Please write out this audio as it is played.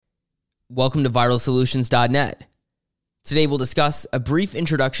Welcome to viralsolutions.net. Today we'll discuss a brief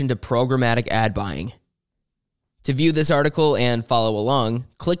introduction to programmatic ad buying. To view this article and follow along,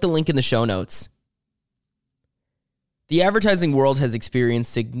 click the link in the show notes. The advertising world has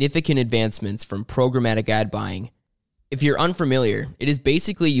experienced significant advancements from programmatic ad buying. If you're unfamiliar, it is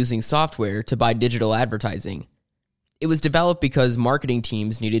basically using software to buy digital advertising. It was developed because marketing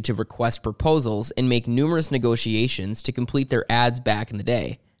teams needed to request proposals and make numerous negotiations to complete their ads back in the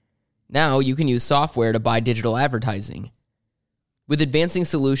day. Now you can use software to buy digital advertising. With advancing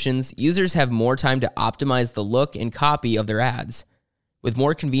solutions, users have more time to optimize the look and copy of their ads. With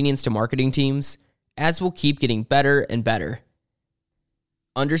more convenience to marketing teams, ads will keep getting better and better.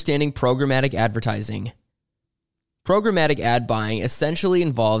 Understanding programmatic advertising. Programmatic ad buying essentially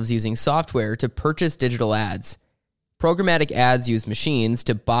involves using software to purchase digital ads. Programmatic ads use machines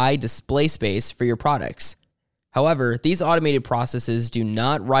to buy display space for your products. However, these automated processes do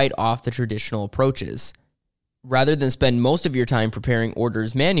not write off the traditional approaches. Rather than spend most of your time preparing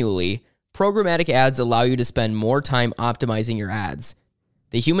orders manually, programmatic ads allow you to spend more time optimizing your ads.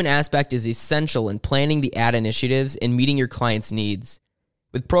 The human aspect is essential in planning the ad initiatives and meeting your clients' needs.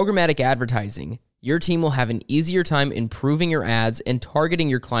 With programmatic advertising, your team will have an easier time improving your ads and targeting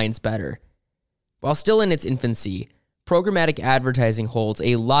your clients better. While still in its infancy, programmatic advertising holds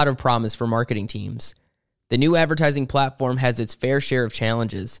a lot of promise for marketing teams. The new advertising platform has its fair share of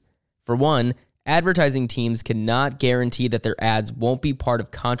challenges. For one, advertising teams cannot guarantee that their ads won't be part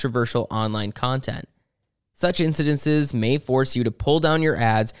of controversial online content. Such incidences may force you to pull down your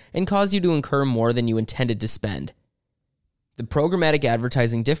ads and cause you to incur more than you intended to spend. The programmatic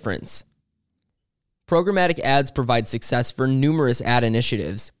advertising difference. Programmatic ads provide success for numerous ad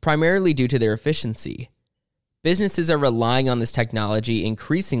initiatives, primarily due to their efficiency. Businesses are relying on this technology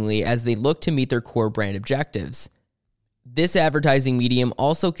increasingly as they look to meet their core brand objectives. This advertising medium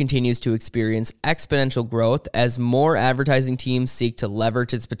also continues to experience exponential growth as more advertising teams seek to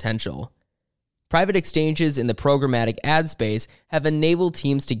leverage its potential. Private exchanges in the programmatic ad space have enabled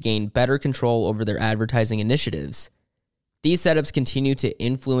teams to gain better control over their advertising initiatives. These setups continue to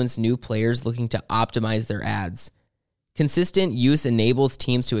influence new players looking to optimize their ads. Consistent use enables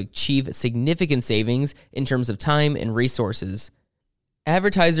teams to achieve significant savings in terms of time and resources.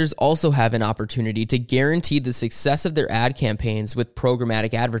 Advertisers also have an opportunity to guarantee the success of their ad campaigns with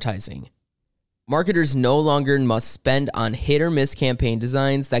programmatic advertising. Marketers no longer must spend on hit-or-miss campaign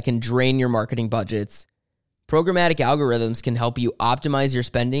designs that can drain your marketing budgets. Programmatic algorithms can help you optimize your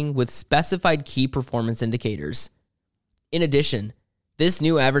spending with specified key performance indicators. In addition, this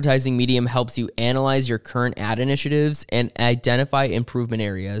new advertising medium helps you analyze your current ad initiatives and identify improvement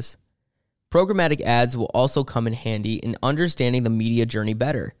areas. Programmatic ads will also come in handy in understanding the media journey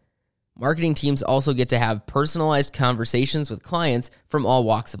better. Marketing teams also get to have personalized conversations with clients from all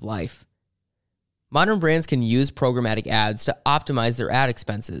walks of life. Modern brands can use programmatic ads to optimize their ad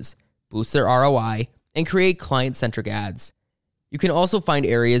expenses, boost their ROI, and create client-centric ads. You can also find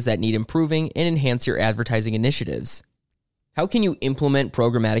areas that need improving and enhance your advertising initiatives. How can you implement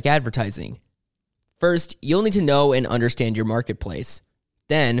programmatic advertising? First, you'll need to know and understand your marketplace.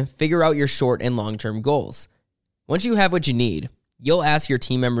 Then, figure out your short and long-term goals. Once you have what you need, you'll ask your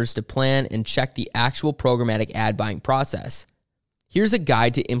team members to plan and check the actual programmatic ad buying process. Here's a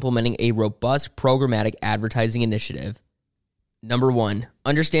guide to implementing a robust programmatic advertising initiative. Number 1,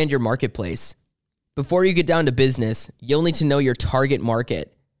 understand your marketplace. Before you get down to business, you'll need to know your target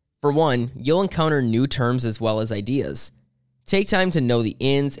market. For one, you'll encounter new terms as well as ideas. Take time to know the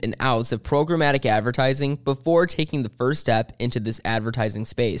ins and outs of programmatic advertising before taking the first step into this advertising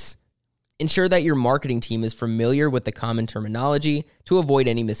space. Ensure that your marketing team is familiar with the common terminology to avoid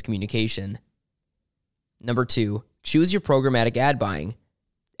any miscommunication. Number 2, choose your programmatic ad buying.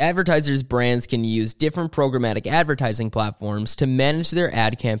 Advertisers' brands can use different programmatic advertising platforms to manage their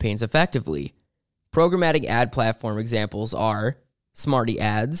ad campaigns effectively. Programmatic ad platform examples are Smarty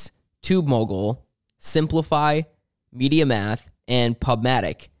Ads, TubeMogul, Simplify, MediaMath, and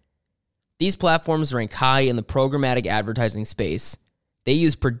PubMatic. These platforms rank high in the programmatic advertising space. They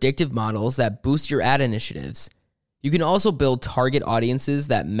use predictive models that boost your ad initiatives. You can also build target audiences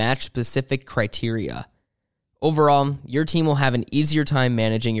that match specific criteria. Overall, your team will have an easier time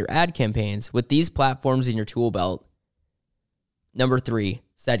managing your ad campaigns with these platforms in your tool belt. Number 3,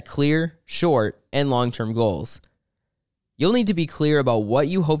 set clear, short, and long-term goals. You'll need to be clear about what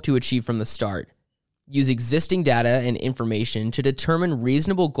you hope to achieve from the start. Use existing data and information to determine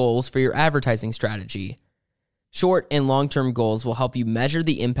reasonable goals for your advertising strategy. Short and long-term goals will help you measure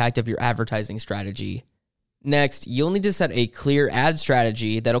the impact of your advertising strategy. Next, you'll need to set a clear ad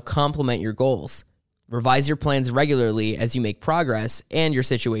strategy that'll complement your goals. Revise your plans regularly as you make progress and your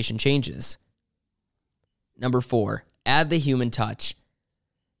situation changes. Number 4, add the human touch.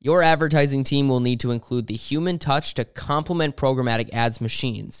 Your advertising team will need to include the human touch to complement programmatic ads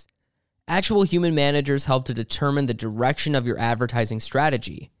machines. Actual human managers help to determine the direction of your advertising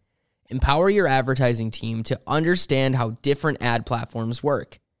strategy. Empower your advertising team to understand how different ad platforms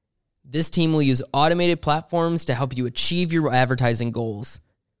work. This team will use automated platforms to help you achieve your advertising goals.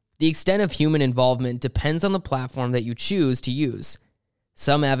 The extent of human involvement depends on the platform that you choose to use.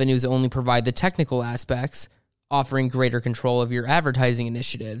 Some avenues only provide the technical aspects, offering greater control of your advertising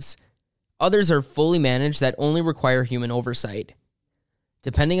initiatives. Others are fully managed that only require human oversight.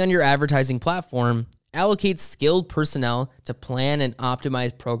 Depending on your advertising platform, allocate skilled personnel to plan and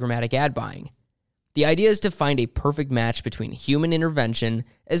optimize programmatic ad buying. The idea is to find a perfect match between human intervention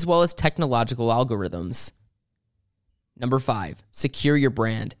as well as technological algorithms. Number 5, secure your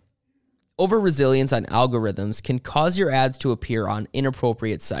brand. Over-resilience on algorithms can cause your ads to appear on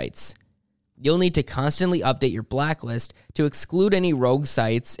inappropriate sites. You'll need to constantly update your blacklist to exclude any rogue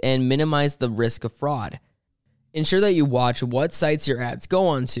sites and minimize the risk of fraud. Ensure that you watch what sites your ads go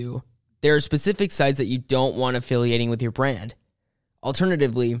onto. There are specific sites that you don't want affiliating with your brand.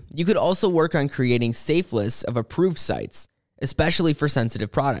 Alternatively, you could also work on creating safe lists of approved sites, especially for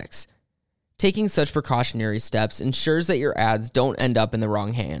sensitive products. Taking such precautionary steps ensures that your ads don't end up in the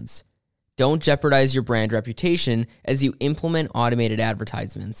wrong hands. Don't jeopardize your brand reputation as you implement automated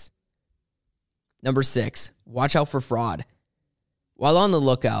advertisements. Number 6, watch out for fraud. While on the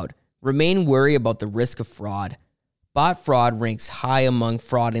lookout, remain wary about the risk of fraud. Bot fraud ranks high among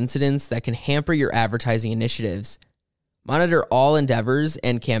fraud incidents that can hamper your advertising initiatives. Monitor all endeavors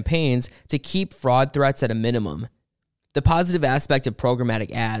and campaigns to keep fraud threats at a minimum. The positive aspect of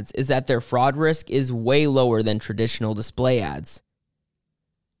programmatic ads is that their fraud risk is way lower than traditional display ads.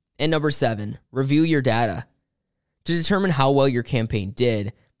 And number 7, review your data. To determine how well your campaign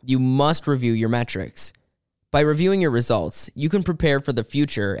did, you must review your metrics. By reviewing your results, you can prepare for the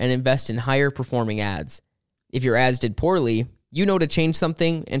future and invest in higher performing ads. If your ads did poorly, you know to change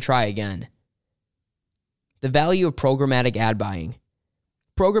something and try again. The value of programmatic ad buying.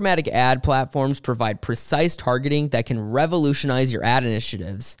 Programmatic ad platforms provide precise targeting that can revolutionize your ad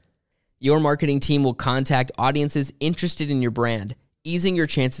initiatives. Your marketing team will contact audiences interested in your brand, easing your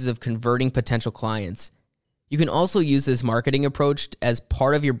chances of converting potential clients. You can also use this marketing approach as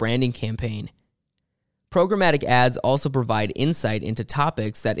part of your branding campaign. Programmatic ads also provide insight into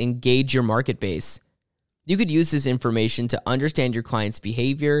topics that engage your market base. You could use this information to understand your client's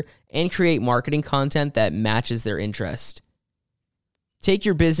behavior and create marketing content that matches their interest. Take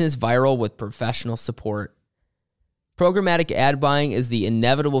your business viral with professional support. Programmatic ad buying is the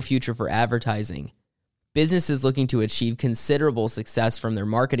inevitable future for advertising. Businesses looking to achieve considerable success from their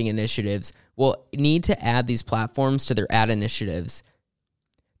marketing initiatives will need to add these platforms to their ad initiatives.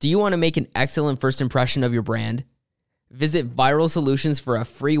 Do you want to make an excellent first impression of your brand? Visit Viral Solutions for a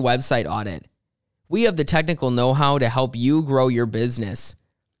free website audit. We have the technical know-how to help you grow your business.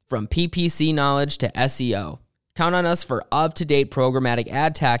 From PPC knowledge to SEO, count on us for up-to-date programmatic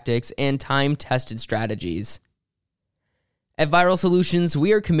ad tactics and time-tested strategies. At Viral Solutions,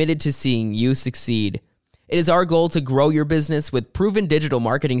 we are committed to seeing you succeed. It is our goal to grow your business with proven digital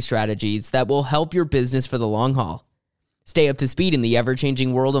marketing strategies that will help your business for the long haul. Stay up to speed in the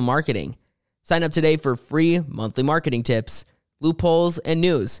ever-changing world of marketing. Sign up today for free monthly marketing tips, loopholes, and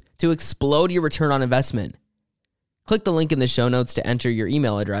news to explode your return on investment. Click the link in the show notes to enter your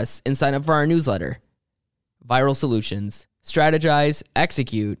email address and sign up for our newsletter. Viral Solutions. Strategize,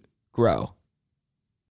 execute, grow.